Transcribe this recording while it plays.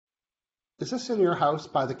Is this in your house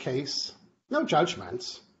by the case? No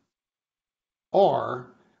judgments.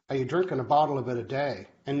 Or are you drinking a bottle of it a day?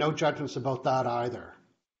 And no judgments about that either.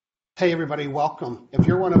 Hey everybody, welcome. If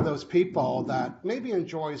you're one of those people that maybe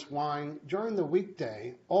enjoys wine during the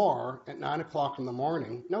weekday or at 9 o'clock in the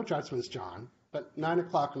morning, no judgments, John, but 9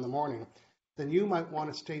 o'clock in the morning, then you might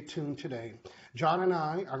want to stay tuned today. John and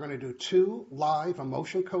I are going to do 2 live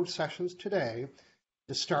emotion code sessions today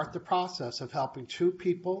to start the process of helping 2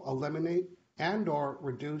 people eliminate and or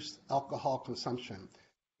reduce alcohol consumption.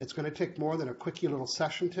 It's going to take more than a quickie little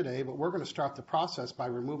session today, but we're going to start the process by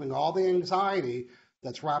removing all the anxiety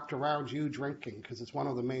that's wrapped around you drinking, because it's one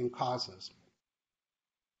of the main causes.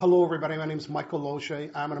 Hello, everybody. My name is Michael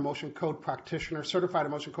Losier. I'm an emotion code practitioner, certified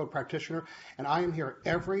emotion code practitioner, and I am here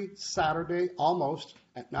every Saturday, almost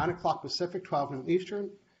at 9 o'clock Pacific, 12 noon Eastern,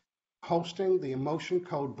 hosting the Emotion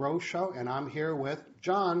Code Bro Show, and I'm here with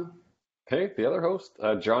John. Hey, the other host,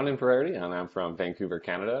 John Inverarity, and I'm from Vancouver,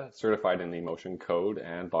 Canada, certified in the emotion code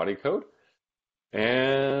and body code.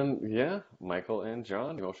 And yeah, Michael and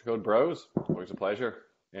John, Emotion Code Bros, always a pleasure.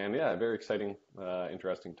 And yeah, a very exciting,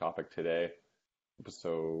 interesting topic today,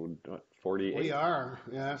 episode 48. We are,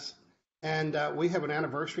 yes. And we have an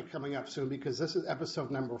anniversary coming up soon because this is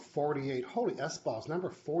episode number 48. Holy S-balls,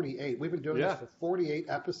 number 48. We've been doing this for 48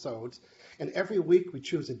 episodes. And every week we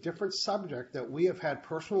choose a different subject that we have had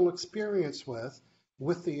personal experience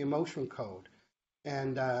with the emotion code.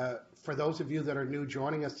 And for those of you that are new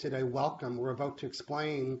joining us today, welcome. We're about to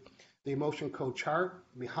explain the emotion code chart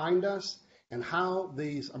behind us and how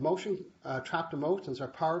these trapped emotions are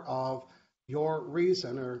part of your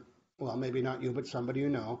reason, or, well, maybe not you, but somebody you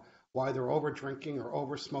know, why they're over drinking or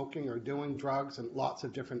over smoking or doing drugs in lots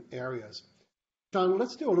of different areas. John,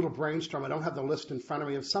 let's do a little brainstorm. I don't have the list in front of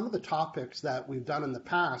me of some of the topics that we've done in the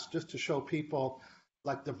past just to show people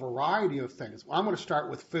like the variety of things. Well, I'm going to start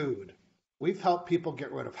with food. We've helped people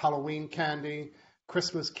get rid of Halloween candy,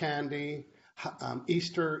 Christmas candy,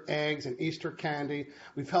 Easter eggs and Easter candy.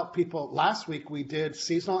 We've helped people. Last week we did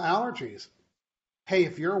seasonal allergies. Hey,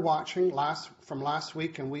 if you're watching from last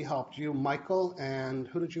week and we helped you, Michael, and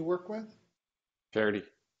who did you work with? Charity.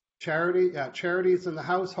 Yeah, Charity's in the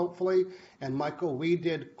house, hopefully. And Michael, we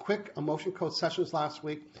did quick emotion code sessions last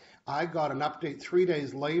week. I got an update 3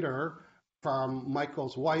 days later from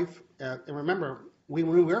Michael's wife. And remember, when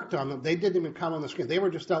we worked on them, they didn't even come on the screen. They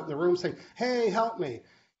were just out in the room saying, hey, help me.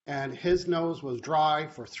 And his nose was dry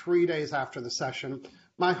for 3 days after the session.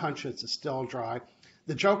 My hunch is it's still dry.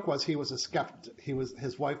 The joke was he was a skeptic.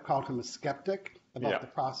 His wife called him a skeptic about the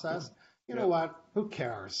process. You know what? Who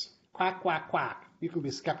cares? Quack, quack, quack. You can be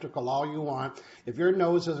skeptical all you want. If your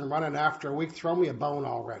nose isn't running after a week, throw me a bone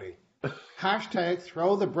already. Hashtag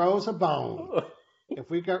throw the bros a bone if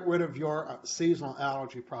we get rid of your seasonal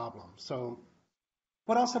allergy problem. So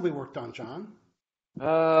what else have we worked on, John?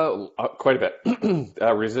 Quite a bit.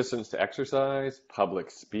 Resistance to exercise, public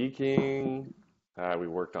speaking. We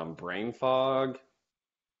worked on brain fog,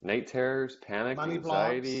 night terrors, panic, Money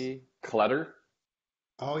anxiety, blocks. clutter.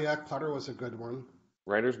 Oh yeah, clutter was a good one.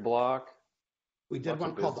 Writer's block. We did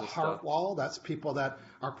one called the heart wall. That's people that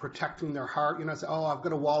are protecting their heart. You know, say, oh, I've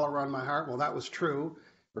got a wall around my heart. Well, that was true.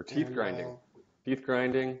 Or teeth grinding. Teeth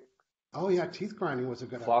grinding. Oh yeah, teeth grinding was a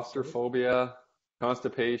good claustrophobia,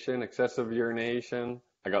 constipation, excessive urination.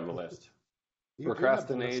 I got the list. Procrastination. Do have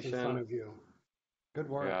the list in front of you. Good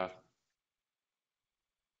work. Yeah.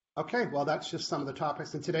 Okay, well, that's just some of the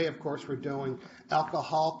topics. And today, of course, we're doing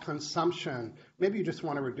alcohol consumption. Maybe you just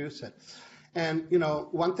want to reduce it. And, you know,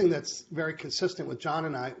 one thing that's very consistent with John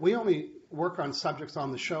and I, we only work on subjects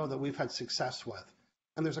on the show that we've had success with.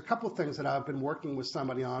 And there's a couple of things that I've been working with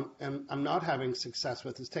somebody on and I'm not having success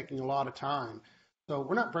with. It's taking a lot of time. So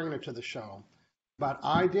we're not bringing it to the show. But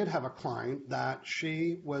I did have a client that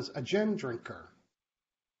she was a gin drinker.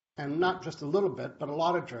 And not just a little bit, but a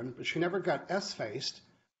lot of gin. But she never got S-faced.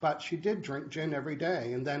 But she did drink gin every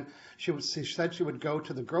day. And then she said she would go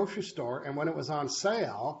to the grocery store, and when it was on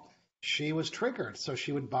sale, she was triggered. So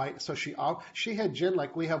she would buy. So she had gin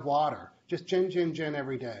like we have water, just gin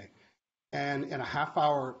every day. And in a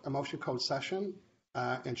half-hour emotion code session,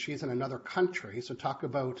 and she's in another country, so talk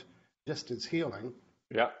about distance healing.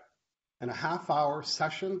 Yeah. In a half-hour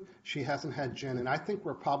session, she hasn't had gin, and I think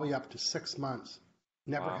we're probably up to 6 months.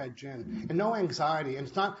 Never had gin, and no anxiety. And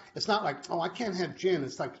it's not like, oh, I can't have gin.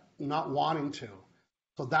 It's like not wanting to.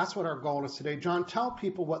 So that's what our goal is today. John, tell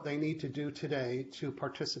people what they need to do today to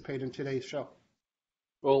participate in today's show.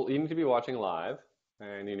 Well, you need to be watching live,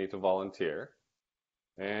 and you need to volunteer,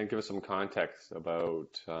 and give us some context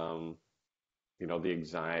about, the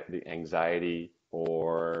anxiety,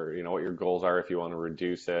 or what your goals are if you want to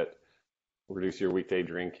reduce it, reduce your weekday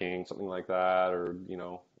drinking, something like that, or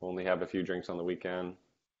only have a few drinks on the weekend.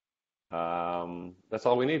 That's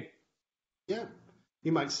all we need. Yeah.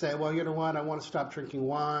 You might say, well, you know what? I want to stop drinking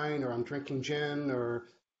wine, or I'm drinking gin, or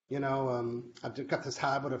I've got this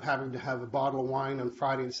habit of having to have a bottle of wine on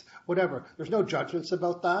Fridays, whatever. There's no judgments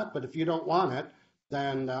about that, but if you don't want it,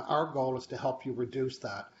 then our goal is to help you reduce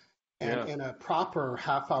that. And in a proper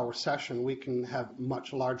half-hour session, we can have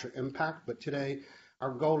much larger impact. But today, our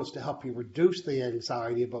goal is to help you reduce the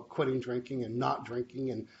anxiety about quitting drinking and not drinking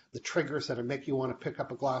and the triggers that make you want to pick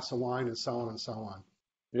up a glass of wine and so on and so on.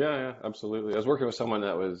 Yeah, absolutely. I was working with someone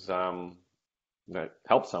that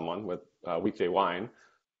helped someone with weekday wine,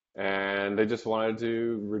 and they just wanted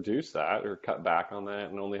to reduce that or cut back on that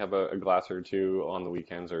and only have a glass or two on the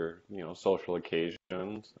weekends or social occasions.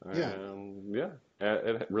 And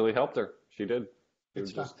it really helped her. She did. Good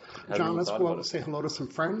stuff. John, let's go out and say hello to some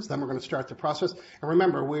friends. Then we're going to start the process. And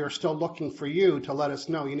remember, we are still looking for you to let us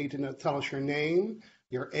know. You need to tell us your name,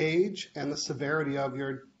 your age, and the severity of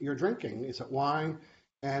your drinking. Is it wine?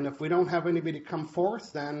 And if we don't have anybody come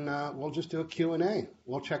forth, then we'll just do a Q&A.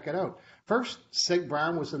 We'll check it out. First, Sig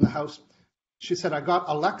Brown was in the house. She said, I got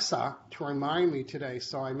Alexa to remind me today,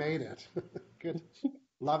 so I made it. Good.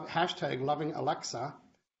 Hashtag loving Alexa.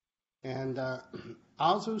 And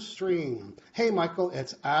Azu Stream. Hey, Michael,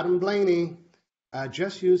 it's Adam Blaney.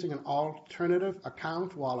 Just using an alternative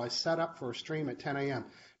account while I set up for a stream at 10 a.m.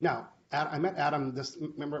 Now, I met Adam,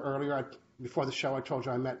 remember earlier, before the show, I told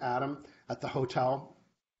you I met Adam at the hotel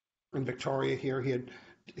in Victoria here.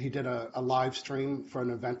 He did a live stream for an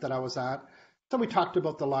event that I was at. So we talked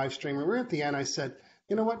about the live stream. And we were at the end. I said,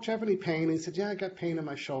 you know what, do you have any pain? And he said, yeah, I got pain in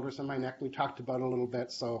my shoulders and my neck. We talked about it a little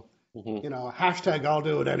bit. So, hashtag I'll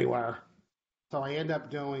do it anywhere. So I end up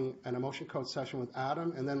doing an emotion code session with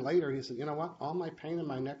Adam. And then later he said, you know what, all my pain in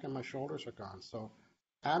my neck and my shoulders are gone. So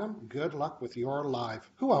Adam, good luck with your live.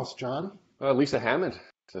 Who else, John? Lisa Hammond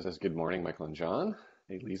says, good morning, Michael and John.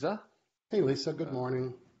 Hey, Lisa. Hey, Lisa, good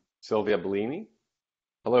morning. Sylvia Bellini.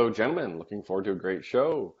 Hello, gentlemen. Looking forward to a great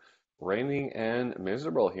show. Raining and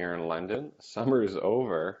miserable here in London. Summer's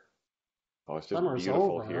over. Oh, it's just Summer's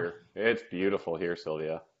beautiful over. here. It's beautiful here,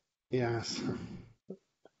 Sylvia. Yes.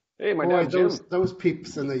 Hey, my dad, Jim. Those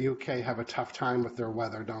peeps in the UK have a tough time with their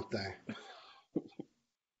weather, don't they?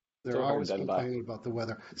 They're So always complaining about the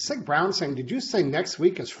weather. Sig Brown saying, did you say next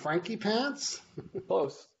week is Frankie Pants?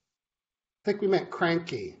 Close. I think we meant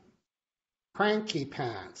cranky. Cranky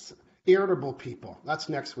Pants. Irritable people. That's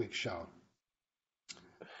next week's show.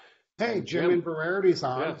 Hey, Jim Inverarity's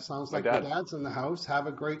on. Yeah, sounds like dad. your dad's in the house. Have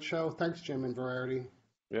a great show. Thanks, Jim Inverarity.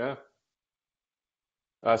 Yeah.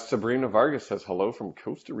 Sabrina Vargas says hello from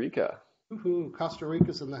Costa Rica. Woohoo, Costa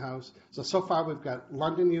Rica's in the house. So far we've got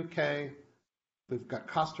London, UK. We've got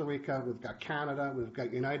Costa Rica. We've got Canada. We've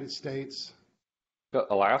got United States. Got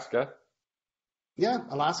Alaska. Yeah,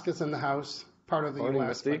 Alaska's in the house. Part of the Morning,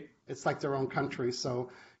 U.S. Misty. It's like their own country.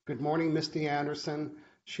 So good morning, Misty Anderson.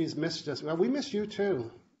 She's missed us. Well, we miss you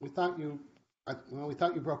too. We thought you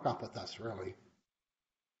broke up with us, really.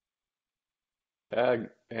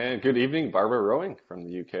 And good evening, Barbara Rowing from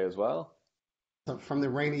the UK as well. From the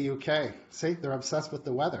rainy UK. See, they're obsessed with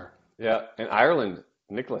the weather. Yeah, and Ireland,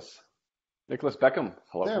 Nicholas Beckham,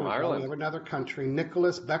 hello from Ireland. We have another country.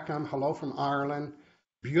 Nicholas Beckham, hello from Ireland.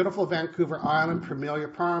 Beautiful Vancouver Island,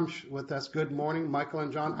 Premilia Palms with us. Good morning, Michael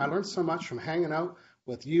and John. I learned so much from hanging out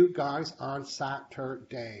with you guys on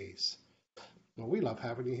Saturdays. Well, we love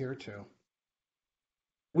having you here too.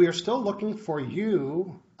 We are still looking for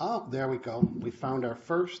you. Oh, there we go. We found our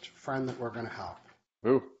first friend that we're going to help.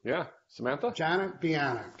 Ooh, yeah, Samantha? Janet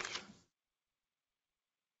Bianic.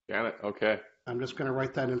 Janet, okay. I'm just going to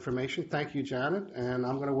write that information. Thank you, Janet. And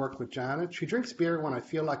I'm going to work with Janet. She drinks beer when I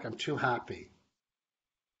feel like I'm too happy.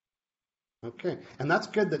 Okay. And that's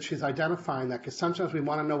good that she's identifying that, because sometimes we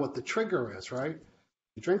want to know what the trigger is, right?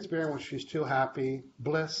 She drinks beer when she's too happy,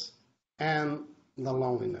 bliss, and the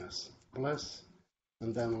loneliness. Bliss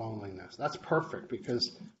and then loneliness. That's perfect,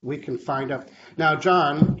 because we can find out. Now,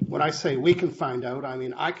 John, when I say we can find out, I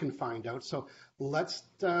mean I can find out. So let's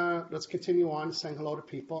continue on saying hello to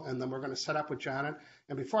people, and then we're going to set up with Janet.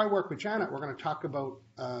 And before I work with Janet, we're going to talk about,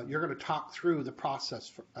 you're going to talk through the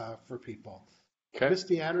process for people. Okay.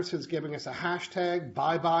 Misty Anderson's giving us a hashtag,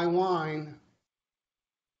 bye-bye wine.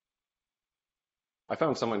 I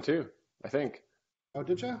found someone too, I think. Oh,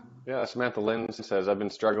 did you? Yeah, Samantha Lynn says, I've been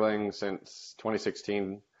struggling since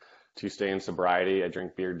 2016 to stay in sobriety. I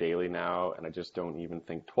drink beer daily now, and I just don't even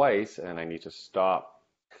think twice, and I need to stop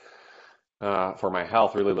for my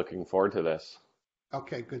health. Really looking forward to this.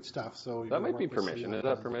 Okay, good stuff. So that might be permission. Is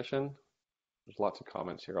that permission? There's lots of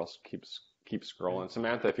comments here. I'll keep keep scrolling.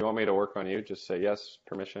 Samantha, if you want me to work on you, just say yes,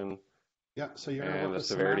 permission, Yeah, so you're going to and work the with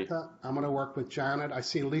severity. Samantha. I'm going to work with Janet. I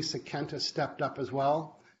see Lisa Kent has stepped up as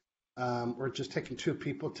well. We're just taking 2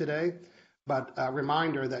 people today. But a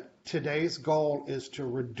reminder that today's goal is to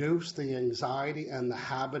reduce the anxiety and the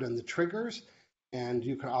habit and the triggers. And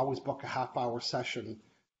you can always book a half-hour session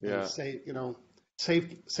and save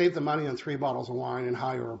the money on 3 bottles of wine and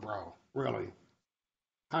hire a bro. Really,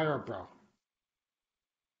 hire a bro.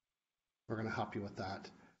 We're going to help you with that.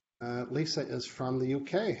 Lisa is from the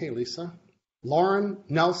UK. Hey, Lisa. Lauren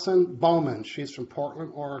Nelson Bowman. She's from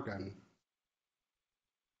Portland, Oregon.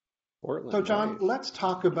 Portland, So, John, nice. let's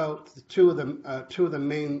talk about the two of the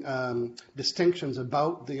main distinctions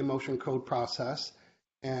about the emotion code process.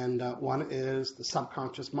 And one is the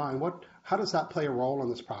subconscious mind. How does that play a role in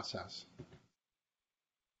this process?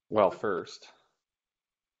 Well, first,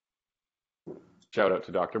 shout out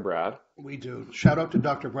to Dr. Brad. We do. Shout out to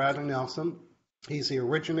Dr. Bradley Nelson. He's the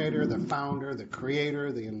originator, the founder, the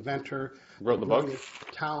creator, the inventor. Wrote the book.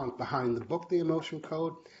 Talent behind the book, The Emotion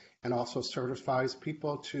Code, and also certifies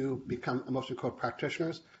people to become emotion code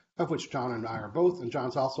practitioners, of which John and I are both. And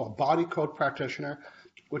John's also a body code practitioner,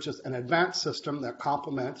 which is an advanced system that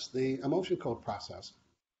complements the emotion code process.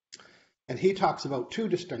 And he talks about 2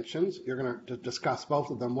 distinctions. You're going to discuss both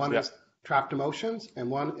of them. One is trapped emotions,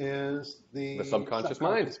 and one is the subconscious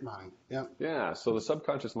mind. Yeah. Yeah. So the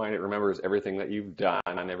subconscious mind, it remembers everything that you've done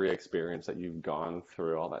and every experience that you've gone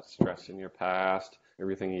through, all that stress in your past,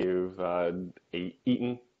 everything you've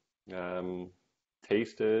eaten,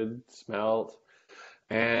 tasted, smelt,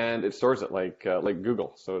 and it stores it like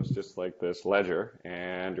Google. So it's just like this ledger,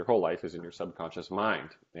 and your whole life is in your subconscious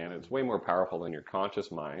mind, and it's way more powerful than your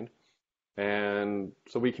conscious mind. And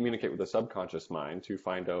so we communicate with the subconscious mind to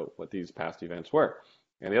find out what these past events were.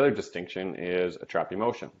 And the other distinction is a trapped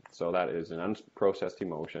emotion. So that is an unprocessed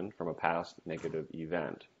emotion from a past negative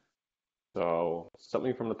event. So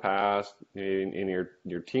something from the past in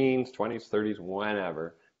your teens, 20s, 30s,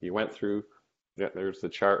 whenever you went through, there's the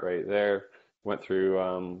chart right there, went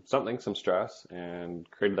through some stress and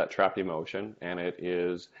created that trapped emotion. And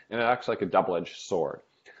it acts like a double-edged sword.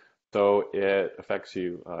 So it affects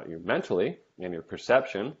you mentally and your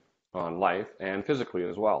perception on life and physically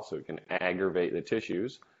as well. So it can aggravate the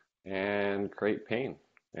tissues and create pain.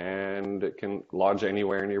 And it can lodge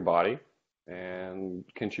anywhere in your body and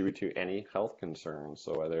contribute to any health concerns.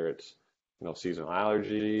 So whether it's seasonal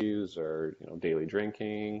allergies or daily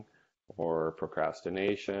drinking or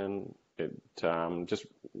procrastination, it just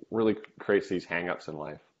really creates these hang-ups in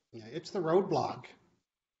life. Yeah, it's the roadblock.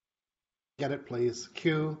 Get it, please.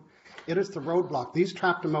 Q. It is the roadblock. These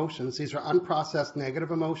trapped emotions, these are unprocessed negative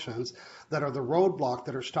emotions that are the roadblock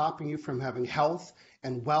that are stopping you from having health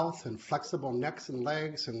and wealth and flexible necks and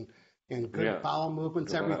legs and good bowel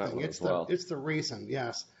movements, everything. It's the reason,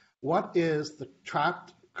 yes. What is the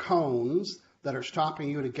trapped cones that are stopping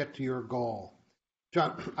you to get to your goal?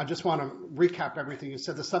 John, I just want to recap everything you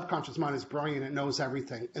said. The subconscious mind is brilliant. It knows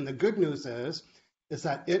everything. And the good news is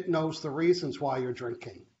that it knows the reasons why you're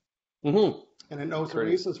drinking. Mm-hmm. And it knows the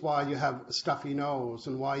reasons why you have a stuffy nose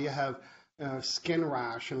and why you have skin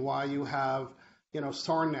rash and why you have,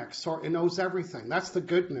 sore neck. It knows everything. That's the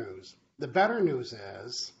good news. The better news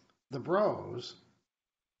is the bros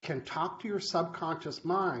can talk to your subconscious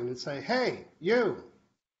mind and say, hey, you,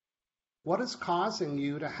 what is causing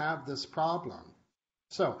you to have this problem?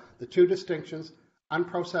 So the 2 distinctions,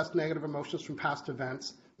 unprocessed negative emotions from past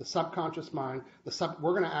events, the subconscious mind,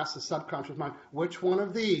 we're going to ask the subconscious mind, which one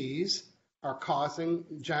of these are causing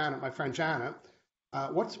Janet, my friend Janet,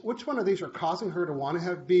 which one of these are causing her to want to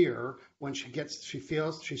have beer when she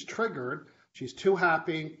feels she's triggered, she's too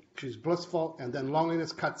happy, she's blissful, and then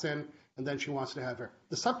loneliness cuts in, and then she wants to have beer.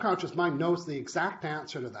 The subconscious mind knows the exact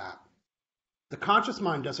answer to that. The conscious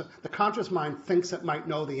mind doesn't. The conscious mind thinks it might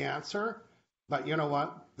know the answer, but you know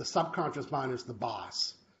what? The subconscious mind is the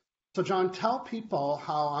boss. So John, tell people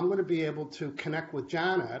how I'm going to be able to connect with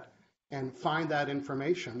Janet and find that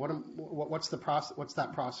information. What's the process? What's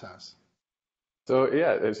that process? So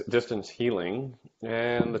yeah, it's distance healing,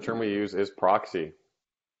 and the term we use is proxy.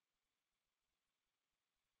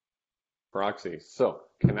 Proxy. So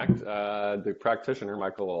connect. The practitioner,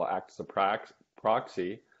 Michael, will act as a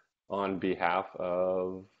proxy on behalf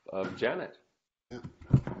of Janet. Yeah.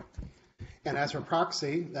 And as her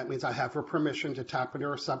proxy, that means I have her permission to tap into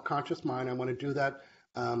her subconscious mind. I want to do that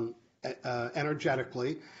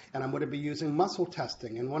energetically, and I'm going to be using muscle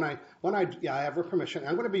testing. And when I have her permission,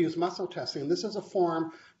 I'm going to be using muscle testing. And this is a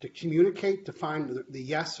form to communicate, to find the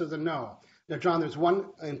yes or the no. Now, John, there's one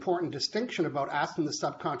important distinction about asking the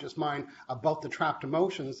subconscious mind about the trapped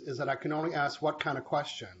emotions is that I can only ask what kind of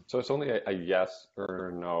question. So it's only a yes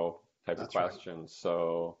or no type of That's right. question.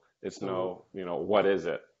 So it's So, no, what is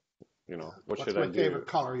it? What what's should I my do? favorite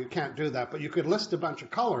color? You can't do that, but you could list a bunch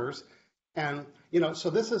of colors. And, so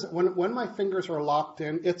this is when my fingers are locked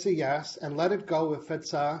in, it's a yes, and let it go if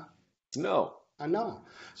it's a No. no.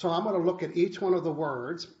 So I'm going to look at each one of the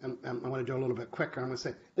words, and I'm going to do a little bit quicker. I'm going to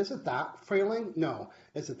say, is it that feeling? No.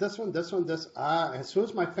 Is it this one, this one, this? As soon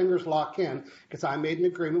as my fingers lock in, because I made an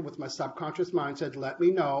agreement with my subconscious mind, said, let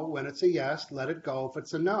me know when it's a yes, let it go if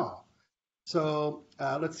it's a no. So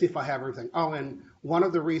let's see if I have everything. Oh, and one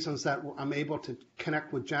of the reasons that I'm able to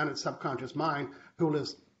connect with Janet's subconscious mind, who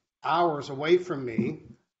lives hours away from me,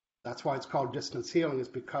 that's why it's called distance healing, is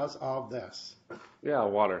because of this. Yeah,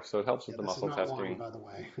 water. So it helps with the This is muscle not testing. wine, by the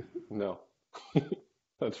way. No.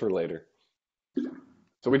 That's for later.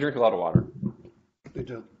 So we drink a lot of water. We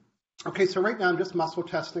do. Okay, so right now I'm just muscle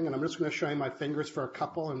testing, and I'm just going to show you my fingers for a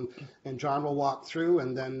couple, and John will walk through,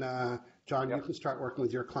 and then John, Yep. you can start working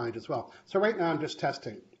with your client as well. So right now I'm just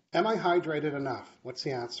testing. Am I hydrated enough? What's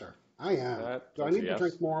the answer? I am. Do I need to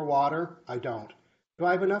drink more water? I don't. Do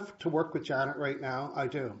I have enough to work with Janet right now? I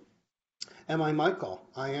do. Am I Michael?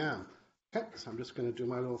 I am. Okay, so I'm just going to do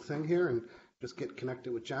my little thing here and just get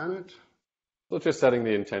connected with Janet. So just setting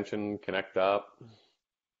the intention, connect up.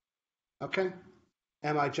 Okay.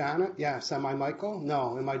 Am I Janet? Yes. Am I Michael?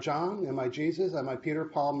 No. Am I John? Am I Jesus? Am I Peter,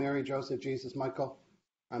 Paul, Mary, Joseph, Jesus, Michael?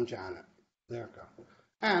 I'm Janet. There we go.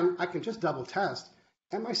 And I can just double test.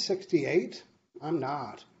 Am I 68? I'm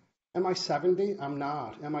not. Am I 70? I'm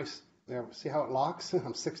not. Am I, there, see how it locks?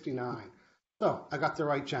 I'm 69. So I got the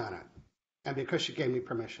right Janet. And because she gave me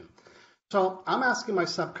permission. So I'm asking my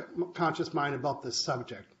subconscious mind about this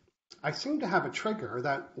subject. I seem to have a trigger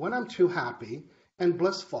that when I'm too happy and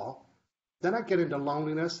blissful, then I get into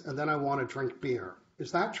loneliness and then I want to drink beer.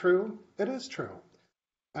 Is that true? It is true.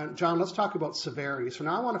 And John, let's talk about severity. So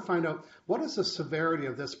now I want to find out, what is the severity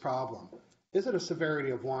of this problem? Is it a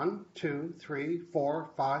severity of 1, 2, 3,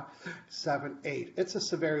 4, 5, 7, 8? It's a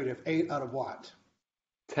severity of 8 out of what?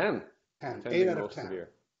 10. 10. 10 8 being out of most 10. severe.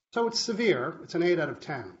 So it's severe. It's an 8 out of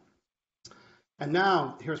 10. And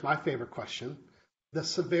now, here's my favorite question. The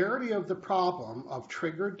severity of the problem of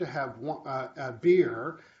triggered to have a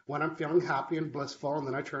beer when I'm feeling happy and blissful, and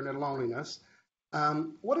then I turn into loneliness.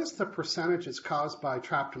 What is the percentage it's caused by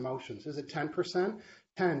trapped emotions? Is it 10%?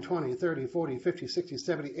 10, 20, 30, 40, 50, 60,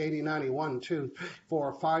 70, 80, 90, 1, 2, 3,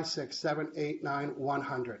 4, 5, 6, 7, 8, 9,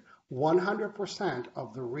 100. 100%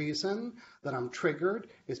 of the reason that I'm triggered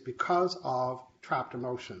is because of trapped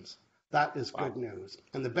emotions. That is good news.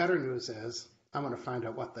 And the better news is I'm going to find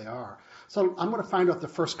out what they are. So I'm going to find out the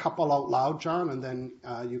first couple out loud, John, and then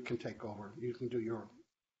you can take over. You can do your.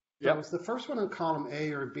 Yep. So is the first one in column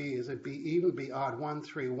A or B? Is it B even, B odd? 1,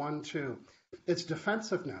 3, 1, 2. It's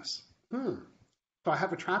defensiveness. So I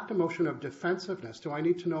have a trapped emotion of defensiveness. Do I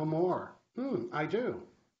need to know more? I do.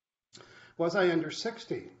 Was I under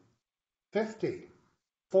 60, 50,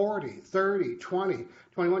 40, 30, 20,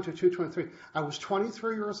 21, 22, 23. I was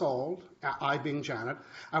 23 years old, I being Janet.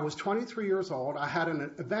 I was 23 years old. I had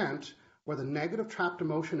an event where the negative trapped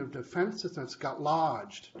emotion of defensiveness got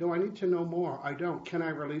lodged. Do I need to know more? I don't. Can I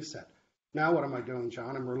release it? Now what am I doing,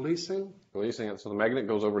 John? I'm releasing. Releasing it. So the magnet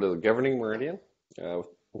goes over to the governing meridian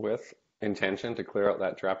with intention to clear out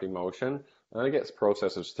that trapped emotion. And then it gets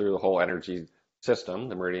processes through the whole energy system,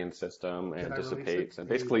 the meridian system, and dissipates and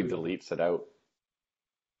basically deletes it out.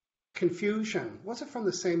 Confusion. Was it from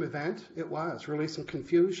the same event? It was. Releasing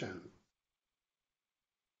confusion.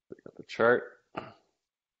 The chart.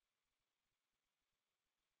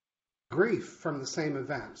 Grief from the same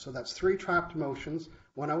event. So that's 3 trapped emotions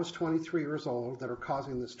when I was 23 years old that are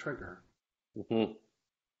causing this trigger.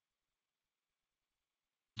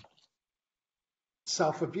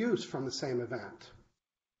 Self-abuse from the same event.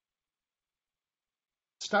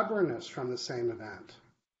 Stubbornness from the same event.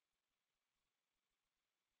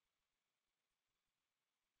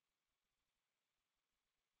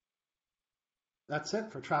 That's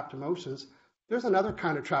it for trapped emotions. There's another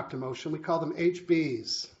kind of trapped emotion. We call them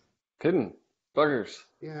HBs. Hidden. Buggers.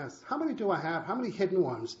 Yes. How many do I have? How many hidden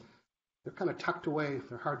ones? They're kind of tucked away.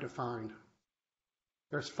 They're hard to find.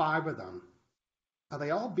 There's 5 of them. Are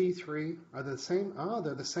they all B3? Are they the same? Oh,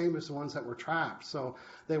 they're the same as the ones that were trapped. So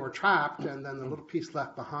they were trapped and then the little piece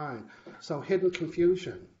left behind. So hidden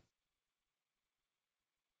confusion.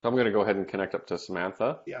 I'm going to go ahead and connect up to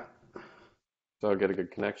Samantha. Yeah. So I'll get a good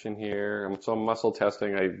connection here. So I'm muscle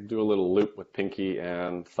testing. I do a little loop with pinky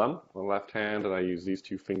and thumb on the left hand, and I use these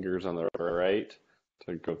 2 fingers on the right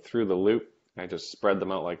to go through the loop I just spread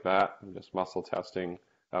them out like that. I'm just muscle testing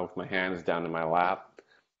with my hands down in my lap.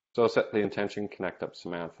 So set the intention, connect up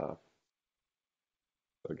Samantha.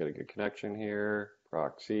 So get a good connection here.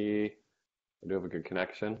 Proxy. I do have a good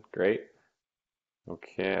connection. Great.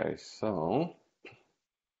 Okay, so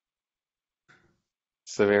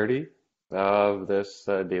severity of this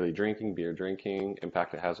daily drinking, beer drinking,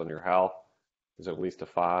 impact it has on your health. Is it at least a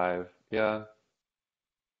 5? Yeah.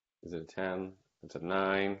 Is it a 10? It's a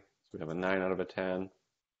 9. So we have a 9 out of a 10.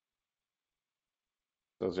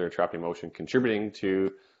 Those are trapped emotion contributing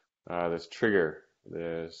to this trigger,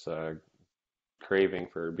 this craving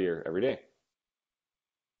for beer every day.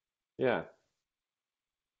 Yeah.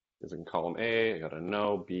 Is in column A, I got a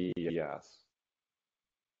no, B, yes.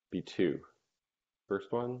 B2.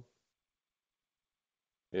 First one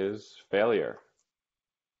is failure.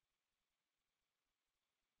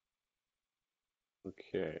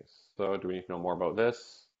 Okay, so do we need to know more about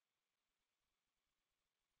this?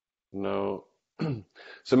 No.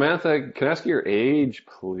 Samantha, can I ask you your age,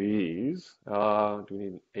 please? Do we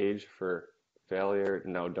need an age for failure?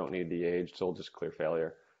 No, don't need the age, so we'll just clear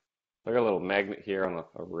failure. I got a little magnet here on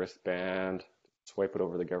a wristband. Swipe it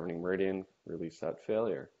over the governing meridian, release that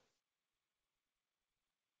failure.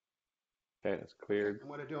 Okay, that's cleared. I'm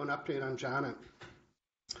going to do an update on Janet.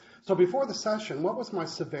 So before the session, what was my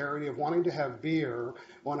severity of wanting to have beer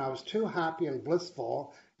when I was too happy and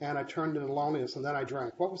blissful and I turned into loneliness and then I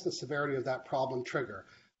drank? What was the severity of that problem trigger?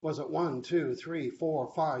 Was it 1, 2, 3,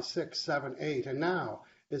 4, 5, 6, 7, 8? And now,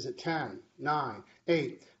 is it 10, 9,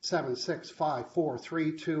 8, 7, 6, 5, 4,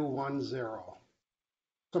 3, 2, 1, 0?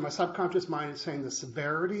 So my subconscious mind is saying the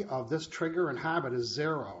severity of this trigger and habit is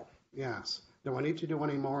 0. Yes. Do I need to do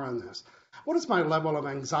any more on this? What is my level of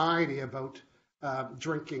anxiety about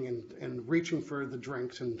drinking and reaching for the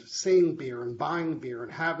drinks and seeing beer and buying beer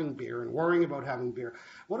and having beer and worrying about having beer?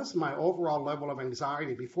 What is my overall level of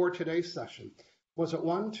anxiety before today's session? Was it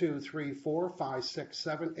 1, 2, 3, 4, 5, 6,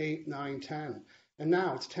 7, 8, 9, 10? And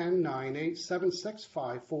now it's 10, 9, 8, 7, 6,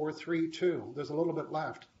 5, 4, 3, 2. There's a little bit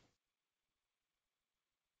left.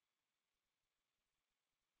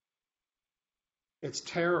 It's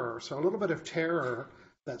terror. So a little bit of terror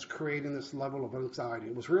that's creating this level of anxiety.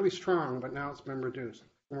 It was really strong, but now it's been reduced.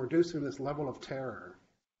 I'm reducing this level of terror.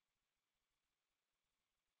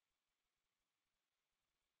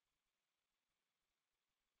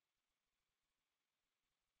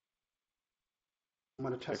 I'm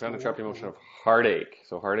going to I test found my a trapped work emotion now. of heartache.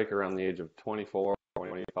 So heartache around the age of 24,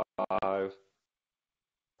 25.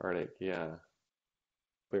 Heartache, yeah.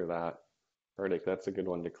 Clear that. Heartache, that's a good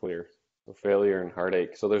one to clear. So failure and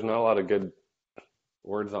heartache. So there's not a lot of good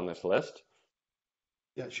words on this list.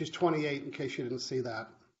 Yeah, she's 28 in case you didn't see that.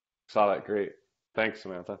 Saw that, great. Thanks,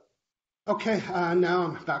 Samantha. Okay, now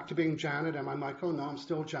I'm back to being Janet. Am I Michael? No, I'm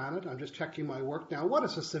still Janet. I'm just checking my work now. What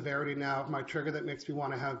is the severity now of my trigger that makes me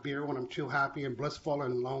want to have beer when I'm too happy and blissful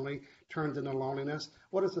and lonely, turns into loneliness?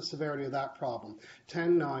 What is the severity of that problem?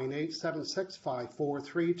 10, 9, 8, 7, 6, 5, 4,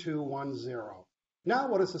 3, 2, 1, 0. Now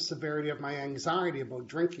what is the severity of my anxiety about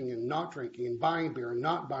drinking and not drinking and buying beer and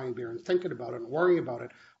not buying beer and thinking about it and worrying about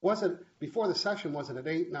it? Was it, before the session, was it at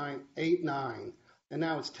 8, 9, 8, 9? And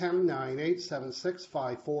now it's 10, 9, 8, 7, 6,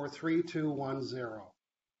 5, 4, 3, 2, 1, 0.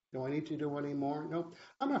 Do I need to do any more? Nope.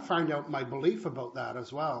 I'm going to find out my belief about that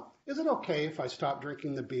as well. Is it okay if I stop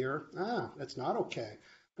drinking the beer? It's not okay.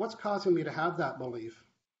 What's causing me to have that belief?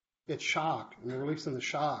 It's shock. I'm releasing the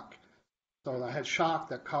shock. So I had shock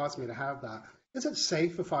that caused me to have that. Is it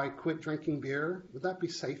safe if I quit drinking beer? Would that be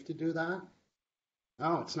safe to do that?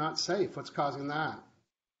 No, it's not safe. What's causing that?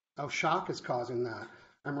 Oh, shock is causing that.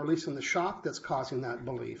 I'm releasing the shock that's causing that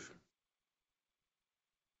belief.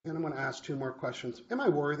 And I'm going to ask 2 more questions. Am I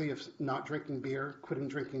worthy of not drinking beer, quitting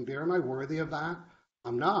drinking beer? Am I worthy of that?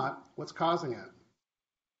 I'm not. What's causing it?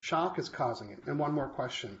 Shock is causing it. And 1 more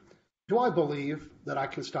question. Do I believe that I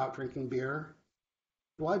can stop drinking beer?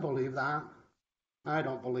 Do I believe that? I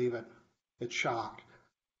don't believe it. It's shock.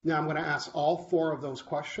 Now I'm going to ask all 4 of those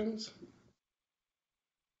questions.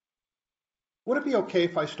 Would it be okay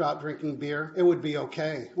if I stopped drinking beer? It would be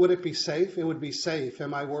okay. Would it be safe? It would be safe.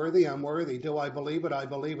 Am I worthy? I'm worthy. Do I believe it? I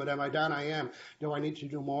believe it. Am I done? I am. Do I need to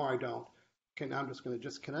do more? I don't. Okay, now I'm just going to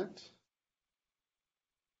disconnect.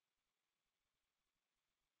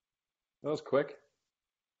 That was quick.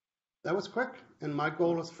 That was quick. And my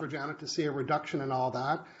goal is for Janet to see a reduction in all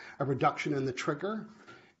that, a reduction in the trigger.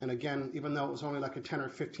 And again, even though it was only like a 10 or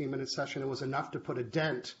 15-minute session, it was enough to put a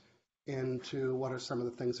dent into what are some of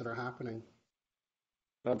the things that are happening.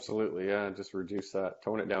 Absolutely, yeah. Just reduce that,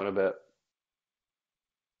 tone it down a bit.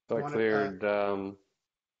 So I cleared, I'll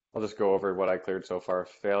just go over what I cleared so far.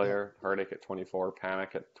 Failure, heartache at 24,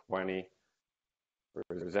 panic at 20,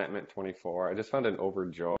 Resentment 24. I just found an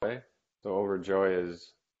overjoy. So overjoy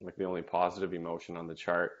is like the only positive emotion on the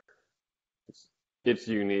chart. It's, it's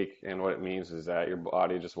unique, and what it means is that your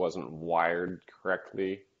body just wasn't wired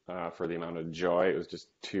correctly for the amount of joy. It was just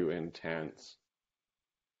too intense,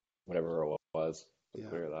 whatever it was. To Yeah.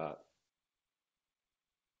 clear that.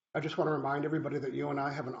 I just want to remind everybody that you and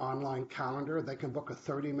I have an online calendar. They can book a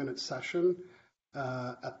 30-minute session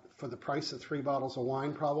for the price of 3 bottles of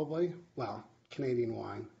wine, probably. Well, Canadian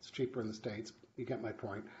wine. It's cheaper in the States. You get my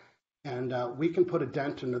point. And we can put a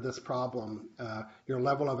dent into this problem. Your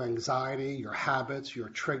level of anxiety, your habits, your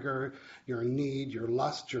trigger, your need, your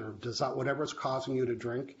lust, your desire, whatever is causing you to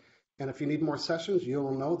drink. And if you need more sessions, you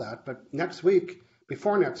will know that. But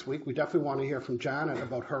before next week, we definitely want to hear from Janet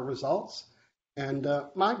about her results. And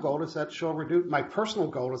my goal is that she'll reduce, my personal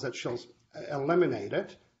goal is that she'll eliminate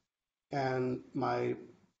it. And my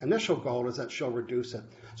initial goal is that she'll reduce it.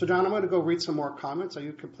 So, John, I'm going to go read some more comments. Are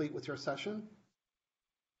you complete with your session?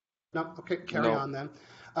 No? Okay, carry on then.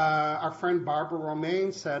 Our friend Barbara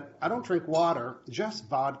Romaine said, I don't drink water, just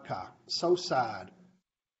vodka. So sad.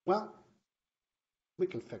 Well, we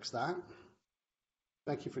can fix that.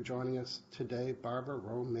 Thank you for joining us today, Barbara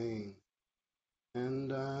Romaine.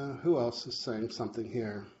 And who else is saying something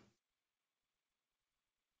here?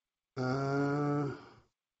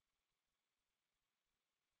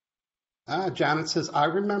 Janet says, I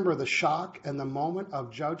remember the shock and the moment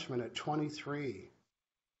of judgment at 23.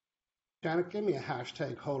 Janet, give me a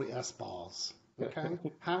hashtag holy S-balls, okay?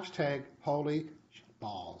 Hashtag holy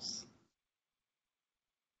balls.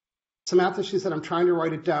 Samantha, she said, I'm trying to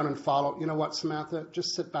write it down and follow. You know what, Samantha?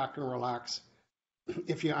 Just sit back and relax.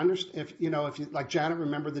 If you like Janet,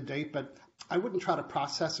 remember the date, but I wouldn't try to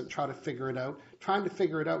process it, try to figure it out. Trying to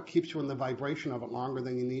figure it out keeps you in the vibration of it longer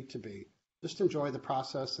than you need to be. Just enjoy the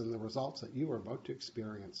process and the results that you are about to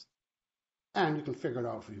experience. And you can figure it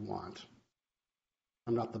out if you want.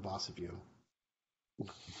 I'm not the boss of you.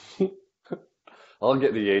 I'll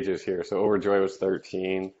get the ages here. So overjoy was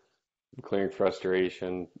 13, clearing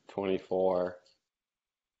frustration 24.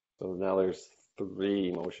 So now there's 3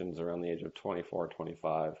 emotions around the age of 24,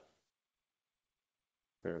 25.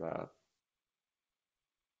 Clear that.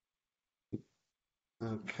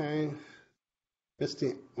 Okay.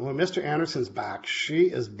 Mr. Anderson's back. She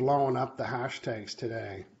is blowing up the hashtags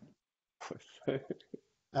today.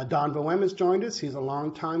 Don Boehm has joined us. He's a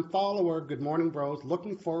longtime follower. Good morning, bros.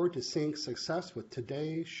 Looking forward to seeing success with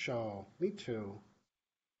today's show. Me too.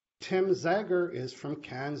 Tim Zager is from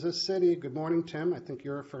Kansas City. Good morning, Tim. I think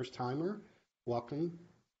you're a first-timer. Welcome.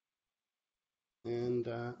 And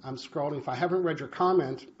I'm scrolling. If I haven't read your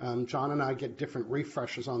comment, John and I get different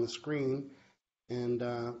refreshes on the screen, and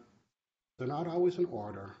they're not always in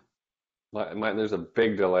order. There's a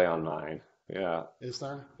big delay on mine. Yeah. Is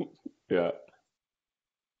there? Yeah.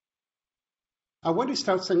 Wendy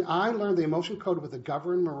Stout saying, I learned the emotion code with the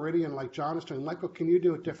governed meridian like John is doing. Michael, can you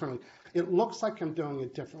do it differently? It looks like I'm doing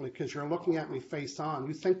it differently because you're looking at me face on.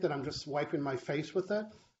 You think that I'm just wiping my face with it,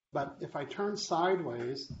 but if I turn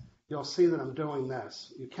sideways, you'll see that I'm doing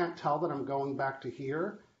this. You can't tell that I'm going back to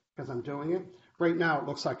here because I'm doing it. Right now, it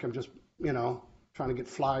looks like I'm just, trying to get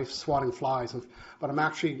flies, swatting flies, but I'm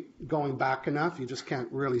actually going back enough. You just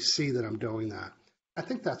can't really see that I'm doing that. I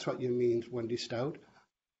think that's what you mean, Wendy Stout.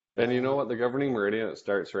 And you know what? The governing meridian, it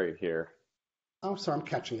starts right here. Oh, so I'm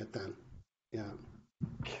catching it then. Yeah.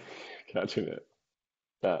 Catching it.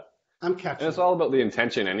 Yeah. I'm catching it. And it's all about the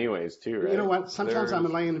intention anyways, too, right? You know what? Sometimes I'm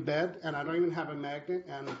laying in bed and I don't even have a magnet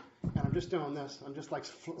and I'm just doing this. I'm just like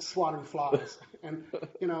swatting flies. And,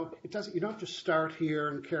 you don't just start here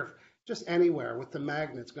and care. Just anywhere with the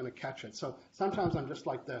magnet, it's going to catch it. So sometimes I'm just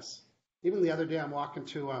like this. Even the other day, I'm walking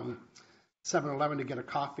to 7-Eleven to get a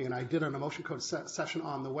coffee, and I did an emotion code session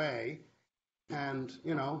on the way. And,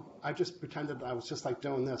 I just pretended I was just like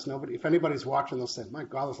doing this. If anybody's watching, they'll say, my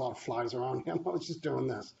God, there's a lot of flies around him. I was just doing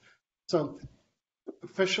this. So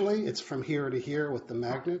officially, it's from here to here with the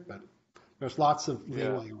magnet, but there's lots of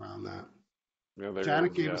leeway around that. Yeah,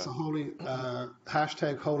 Janet gave us a holy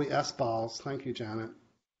hashtag holy S-balls. Thank you, Janet.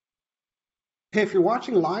 Hey, if you're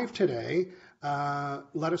watching live today,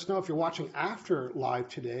 let us know. If you're watching after live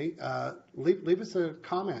today, leave us a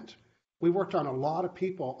comment. We worked on a lot of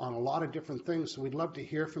people on a lot of different things, so we'd love to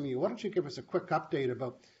hear from you. Why don't you give us a quick update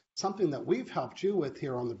about something that we've helped you with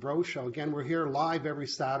here on the Bro Show. Again, we're here live every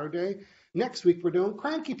Saturday. Next week, we're doing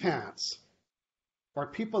cranky pants, or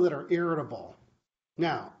people that are irritable.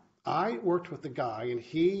 Now, I worked with a guy, and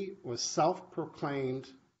he was self-proclaimed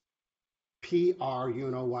PR, you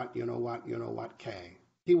know what, K.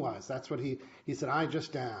 He was. That's what he said, I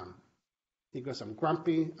just am. He goes, I'm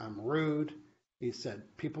grumpy, I'm rude. He said,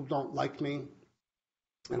 people don't like me.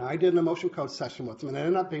 And I did an emotion code session with him, and it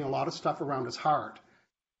ended up being a lot of stuff around his heart.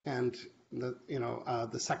 And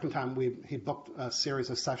the second time he booked a series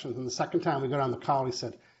of sessions, and the second time we got on the call, he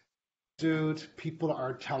said, "Dude, people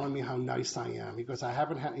are telling me how nice I am." He goes,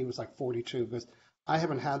 he was like 42. He goes, "I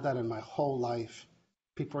haven't had that in my whole life.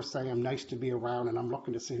 People are saying I'm nice to be around, and I'm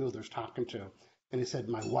looking to see who they're talking to." And he said,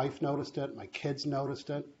 "My wife noticed it. My kids noticed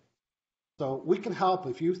it." So we can help.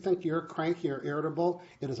 If you think you're cranky or irritable,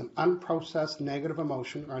 it is an unprocessed negative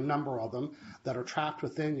emotion, or a number of them, that are trapped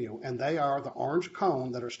within you. And they are the orange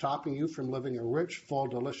cone that are stopping you from living a rich, full,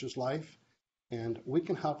 delicious life. And we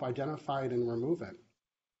can help identify it and remove it.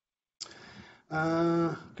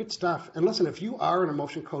 Good stuff. And listen, if you are an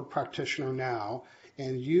emotion code practitioner now,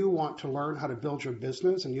 and you want to learn how to build your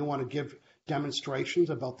business, and you want to give demonstrations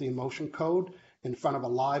about the emotion code in front of a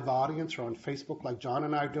live audience or on Facebook like John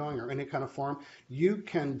and I are doing, or any kind of forum, you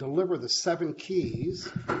can deliver the 7 keys.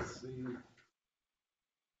 Let's see.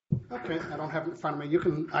 Okay, I don't have it in front of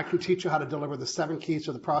me. I can teach you how to deliver the 7 keys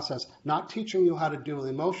to the process. Not teaching you how to do the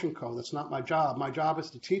emotion code. That's not my job. My job is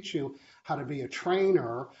to teach you how to be a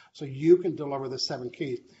trainer so you can deliver the 7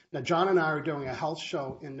 keys. Now, John and I are doing a health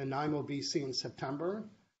show in Nanaimo, BC in September.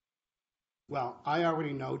 Well, I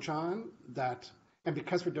already know, John, that, and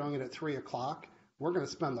because we're doing it at 3 o'clock, we're going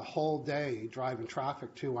to spend the whole day driving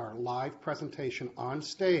traffic to our live presentation on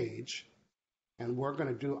stage, and we're going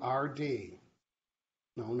to do RD.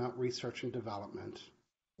 No, not research and development.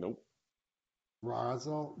 Nope.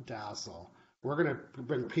 Razzle dazzle. We're going to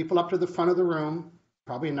bring people up to the front of the room,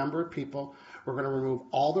 probably a number of people. We're going to remove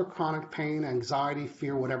all their chronic pain, anxiety,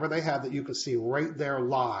 fear, whatever they have that you can see right there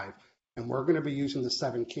live. And we're going to be using the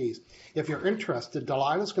 7 keys. If you're interested,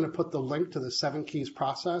 Delilah's going to put the link to the 7 keys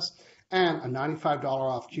process and a $95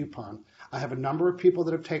 off coupon. I have a number of people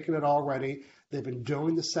that have taken it already. They've been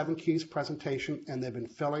doing the 7 keys presentation, and they've been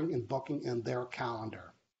filling and booking in their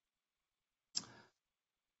calendar.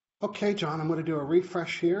 Okay, John, I'm going to do a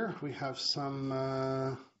refresh here. We have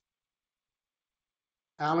some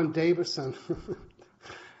Alan Davison,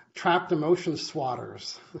 trapped emotion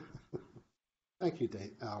swatters. Thank you,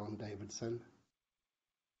 Alan Davidson.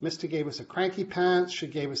 Misty gave us a cranky pants. She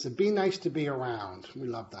gave us a be nice to be around. We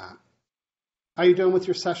love that. How you doing with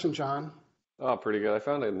your session, John? Oh, pretty good. I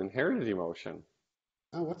found an inherited emotion.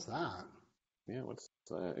 Oh, what's that? Yeah,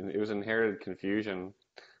 it was inherited confusion.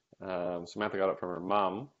 Samantha got it from her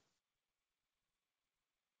mom.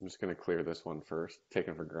 I'm just going to clear this one first,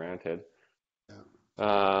 taken for granted.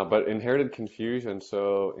 Yeah. But inherited confusion.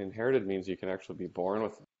 So inherited means you can actually be born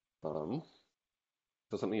with them.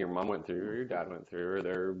 So something your mom went through, or your dad went through, or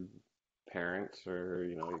their parents, or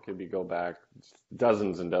it could go back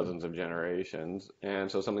dozens and dozens of generations.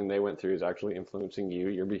 And so something they went through is actually influencing you,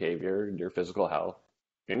 your behavior, your physical health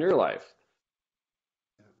in your life.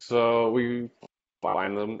 So we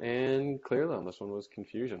find them and clear them. This one was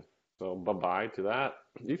confusion. So bye-bye to that.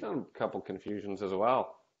 You found a couple confusions as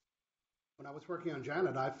well. When I was working on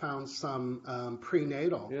Janet, I found some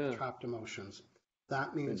prenatal trapped emotions.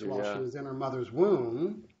 That means while she was in her mother's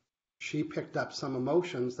womb, she picked up some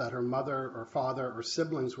emotions that her mother or father or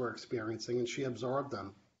siblings were experiencing, and she absorbed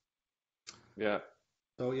them. Yeah.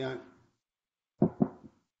 So, yeah.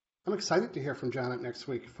 I'm excited to hear from Janet next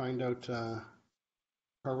week, find out her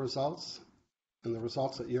results and the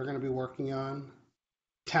results that you're going to be working on.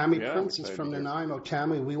 Tammy Prince is from Nanaimo.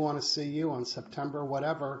 Tammy, we want to see you on September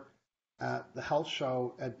whatever at the health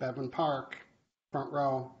show at Bevan Park, front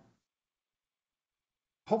row.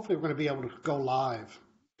 Hopefully we're going to be able to go live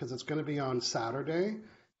because it's going to be on Saturday,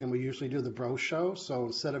 and we usually do the bro show. So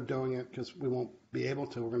instead of doing it, because we won't be able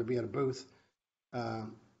to, we're going to be at a booth.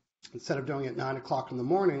 Instead of doing it at 9 o'clock in the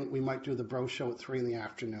morning, we might do the bro show at 3 in the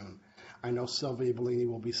afternoon. I know Sylvia Bellini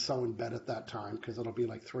will be so in bed at that time because it'll be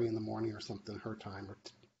like 3 in the morning or something, her time, or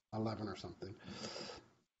 11 or something.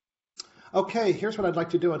 Okay, here's what I'd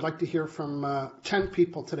like to do. I'd like to hear from 10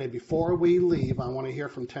 people today. Before we leave, I want to hear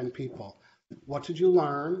from 10 people. What did you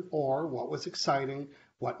learn, or what was exciting?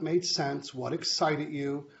 What made sense? What excited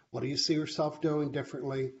you? What do you see yourself doing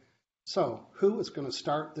differently? So, who is going to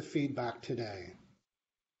start the feedback today?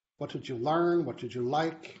 What did you learn? What did you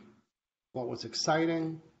like? What was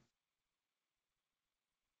exciting?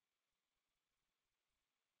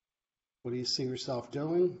 What do you see yourself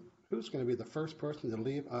doing? Who's going to be the first person to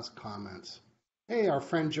leave us comments? Hey, our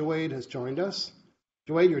friend Joade has joined us.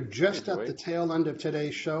 Joade, you're just at the tail end of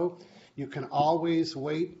today's show. You can always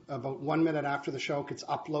wait about 1 minute after the show gets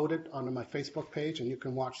uploaded onto my Facebook page, and you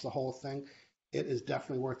can watch the whole thing. It is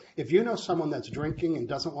definitely worth. If you know someone that's drinking and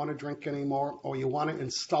doesn't want to drink anymore, or you want to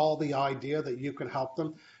install the idea that you can help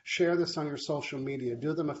them, share this on your social media.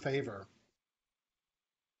 Do them a favor.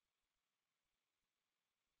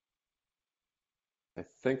 I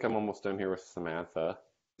think I'm almost done here with Samantha.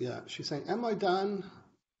 Yeah, she's saying, am I done? Is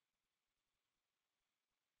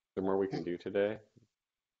there more we can do today?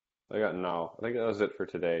 No. I think that was it for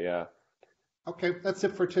today. Yeah. Okay, that's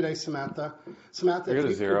it for today, Samantha. Samantha, I if got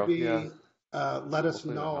a you could 0. Yeah. be, let us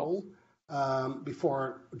Hopefully that helps.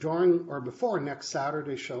 know before next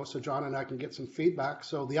Saturday show, so John and I can get some feedback,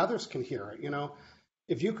 so the others can hear it.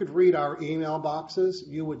 If you could read our email boxes,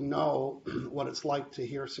 you would know what it's like to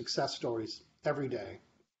hear success stories every day.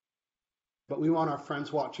 But we want our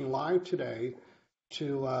friends watching live today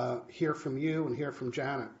to hear from you and hear from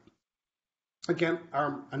Janet. Again,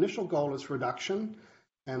 our initial goal is reduction,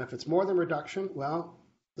 and if it's more than reduction, well,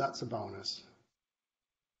 that's a bonus.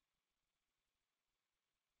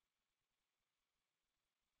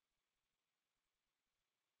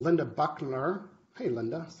 Linda Buckner. Hey,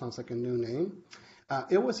 Linda. Sounds like a new name.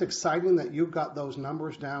 It was exciting that you got those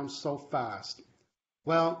numbers down so fast.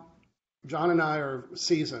 Well, John and I are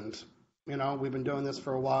seasoned. We've been doing this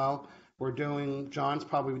for a while. John's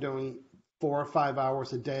probably doing 4 or 5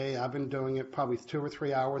 hours a day. I've been doing it probably 2 or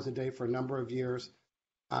 3 hours a day for a number of years.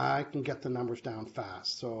 I can get the numbers down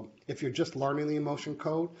fast. So if you're just learning the emotion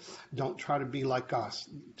code, don't try to be like us.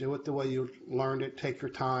 Do it the way you learned it. Take your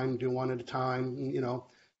time. Do one at a time.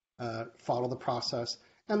 Follow the process.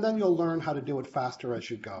 And then you'll learn how to do it faster as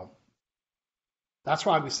you go. That's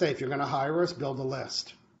why we say if you're going to hire us, build a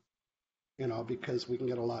list. Because we can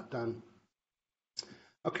get a lot done.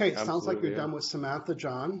 Okay, sounds like you're done with Samantha,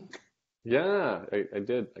 John. Yeah, I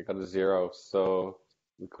did. I got a 0. So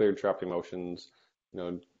we cleared trapped emotions,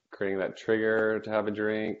 creating that trigger to have a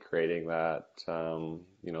drink, creating that,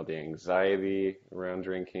 the anxiety around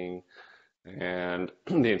drinking. And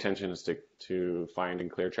the intention is to find and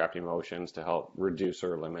clear trapped emotions to help reduce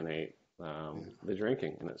or eliminate the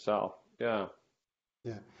drinking in itself. Yeah.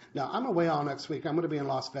 Yeah. Now, I'm away all next week. I'm going to be in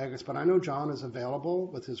Las Vegas, but I know John is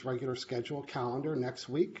available with his regular schedule calendar next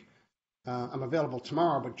week. I'm available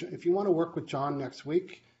tomorrow, but if you want to work with John next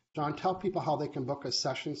week, John, tell people how they can book a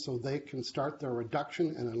session so they can start their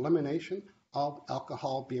reduction and elimination of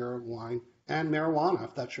alcohol, beer, wine, and marijuana,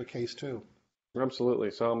 if that's your case too.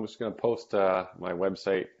 Absolutely. So I'm just going to post my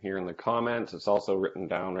website here in the comments. It's also written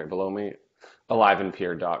down right below me,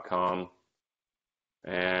 aliveandpeer.com.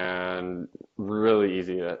 And really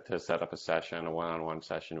easy to set up a session, a one-on-one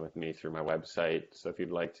session with me through my website. So if you'd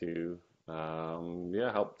like to,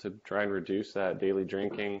 help to try and reduce that daily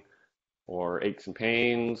drinking or aches and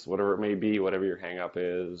pains, whatever it may be, whatever your hang up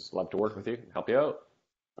is, love to work with you and help you out.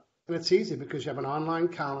 And it's easy because you have an online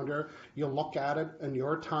calendar. You'll look at it in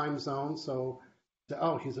your time zone. So,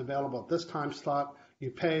 he's available at this time slot. You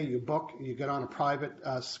pay, you book, you get on a private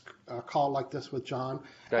call like this with John.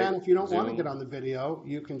 Okay. And if you don't Zoom. want to get on the video,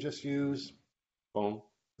 you can just use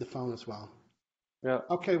the phone as well. Yeah.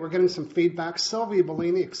 Okay, we're getting some feedback. Sylvia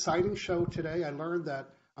Bellini, exciting show today. I learned that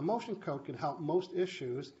emotion code can help most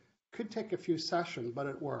issues. Could take a few sessions, but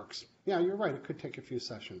it works. Yeah, you're right. It could take a few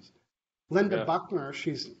sessions. Linda Buckner,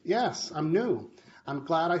 yes, I'm new. I'm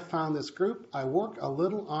glad I found this group. I work a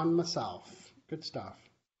little on myself. Good stuff.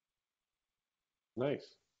 Nice.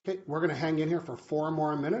 Okay, we're going to hang in here for 4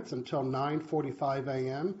 more minutes until 9:45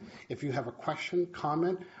 a.m. If you have a question,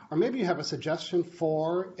 comment, or maybe you have a suggestion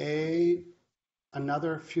for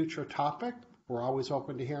another future topic, we're always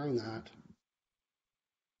open to hearing that.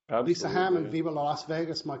 Absolutely. Lisa Hammond, Viva Las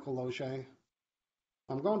Vegas, Michael Losier.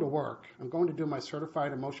 I'm going to work. I'm going to do my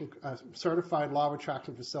certified law of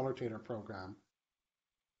attraction facilitator program.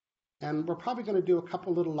 And we're probably going to do a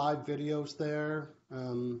couple little live videos there.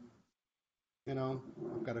 I've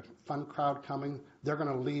got a fun crowd coming. They're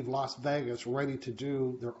going to leave Las Vegas ready to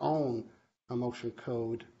do their own emotion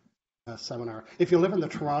code seminar. If you live in the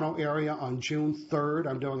Toronto area, on June 3rd,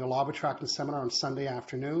 I'm doing a law of attraction seminar on Sunday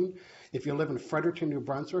afternoon. If you live in Fredericton, New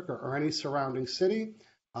Brunswick, or any surrounding city,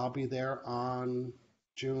 I'll be there on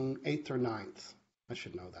June 8th or 9th. I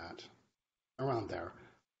should know that. Around there.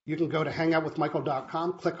 You can go to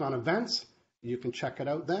HangoutWithMichael.com, click on events. You can check it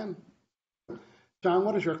out then. John,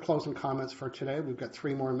 what is your closing comments for today? We've got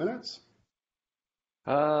 3 more minutes.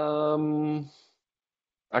 Actually,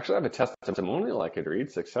 I have a testimonial I could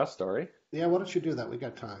read, success story. Yeah, why don't you do that? We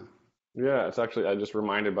got time. Yeah, it's actually, I just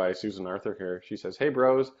reminded by Susan Arthur here. She says, "Hey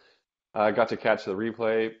bros, I got to catch the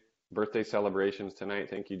replay. Birthday celebrations tonight.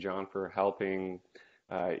 Thank you, John, for helping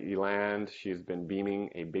Eland. She's been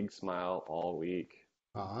beaming a big smile all week."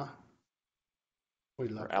 We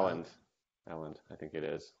love that. Ellen, I think it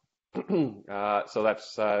is. So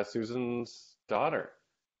that's Susan's daughter.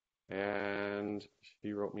 And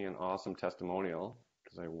she wrote me an awesome testimonial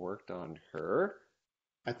because I worked on her.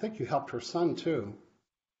 I think you helped her son too.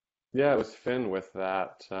 Yeah, it was Finn with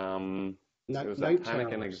that. It was that Night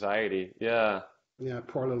panic and terrors. anxiety. Yeah. Yeah,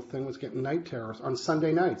 poor little thing was getting night terrors on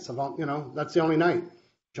Sunday nights. That's the only night.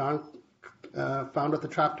 John found out the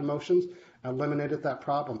trapped emotions, eliminated that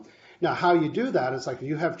problem. Now, how you do that is like if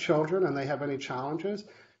you have children and they have any challenges,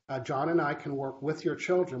 John and I can work with your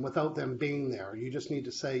children without them being there. You just need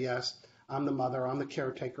to say, yes, I'm the mother, I'm the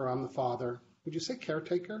caretaker, I'm the father. Would you say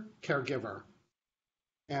caretaker? Caregiver.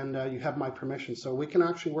 And you have my permission. So we can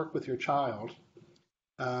actually work with your child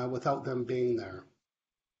without them being there.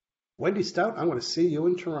 Wendy Stout, I'm going to see you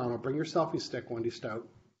in Toronto. Bring your selfie stick, Wendy Stout.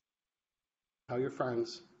 Tell your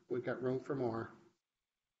friends. We've got room for more.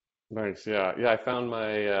 Nice. Yeah. Yeah. I found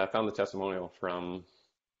found the testimonial from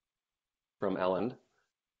Ellen.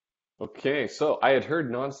 Okay. So I had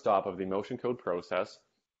heard nonstop of the emotion code process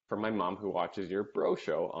from my mom who watches your bro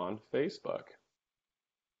show on Facebook.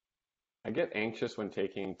 I get anxious when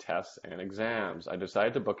taking tests and exams. I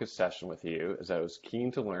decided to book a session with you as I was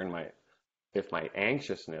keen to learn if my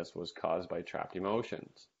anxiousness was caused by trapped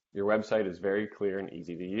emotions. Your website is very clear and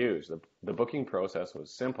easy to use. The booking process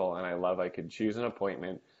was simple, and I could choose an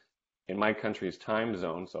appointment in my country's time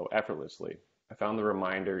zone so effortlessly. I found the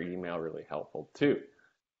reminder email really helpful too.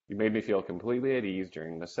 You made me feel completely at ease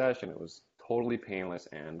during the session. It was totally painless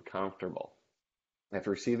and comfortable.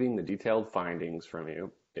 After receiving the detailed findings from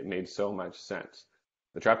you, it made so much sense.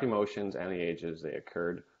 The trapped emotions and the ages they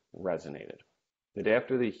occurred resonated. The day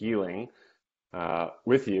after the healing,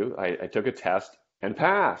 with you, I took a test and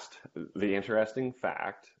passed. The interesting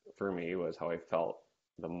fact for me was how I felt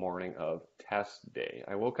the morning of test day.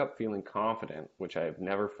 I woke up feeling confident, which I have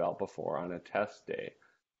never felt before on a test day.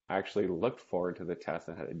 I actually looked forward to the test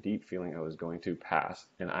and had a deep feeling I was going to pass,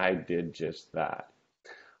 and I did just that.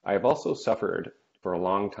 I have also suffered for a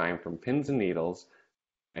long time from pins and needles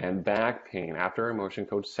and back pain. After our emotion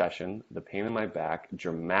coach session, the pain in my back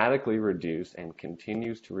dramatically reduced and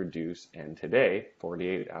continues to reduce. And today,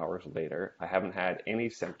 48 hours later, I haven't had any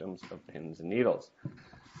symptoms of pins and needles.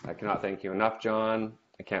 I cannot thank you enough, John.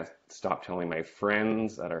 I can't stop telling my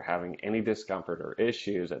friends that are having any discomfort or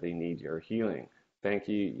issues that they need your healing. Thank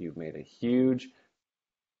you. You've made a huge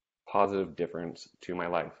positive difference to my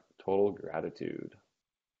life. Total gratitude.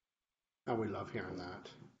 Oh, we love hearing that.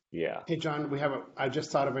 Yeah. Hey, John, I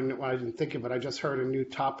just thought of well, I didn't think of it. I just heard a new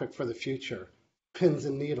topic for the future. Pins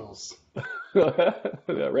and needles. Yeah,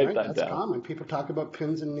 write that That's down. common. People talk about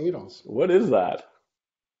pins and needles. What is that?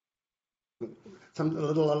 Some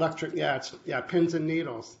little electric, pins and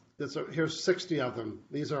needles. Here's 60 of them.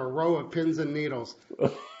 These are a row of pins and needles.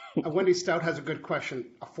 Wendy Stout has a good question.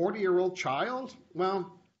 A 40-year-old child?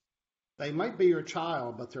 Well, they might be your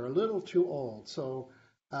child, but they're a little too old. So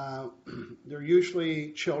they're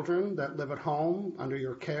usually children that live at home under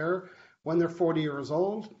your care. When they're 40 years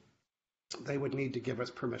old, they would need to give us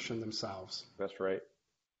permission themselves. That's right.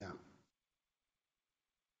 Yeah.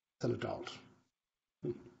 It's an adult.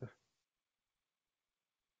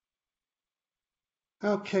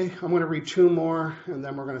 Okay, I'm going to read two more, and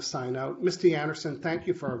then we're going to sign out. Misty Anderson, thank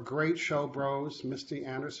you for a great show, bros. Misty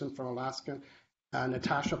Anderson from Alaska.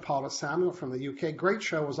 Natasha Paula Samuel from the UK. Great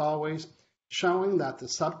show as always, showing that the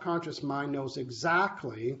subconscious mind knows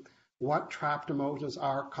exactly what trapped emotions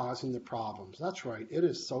are causing the problems. That's right. It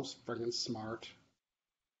is so friggin' smart.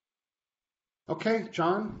 Okay,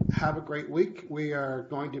 John, have a great week. We are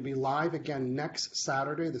going to be live again next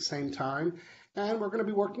Saturday, the same time, and we're going to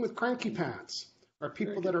be working with cranky pants, or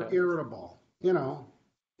people that are irritable. You know,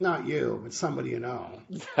 not you, but somebody you know.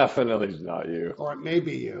 Definitely not you. Or it may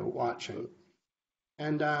be you watching.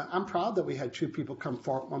 And I'm proud that we had two people come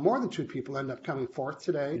forth. Well, more than two people end up coming forth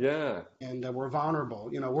today. Yeah. And we're vulnerable.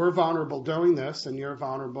 You know, we're vulnerable doing this, and you're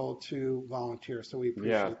vulnerable to volunteer. So we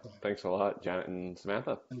appreciate that. Thanks a lot, Janet and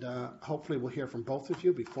Samantha. And hopefully we'll hear from both of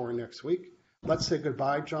you before next week. Let's say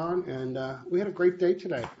goodbye, John. And we had a great day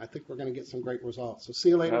today. I think we're going to get some great results. So see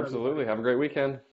you later. Absolutely. Everybody. Have a great weekend.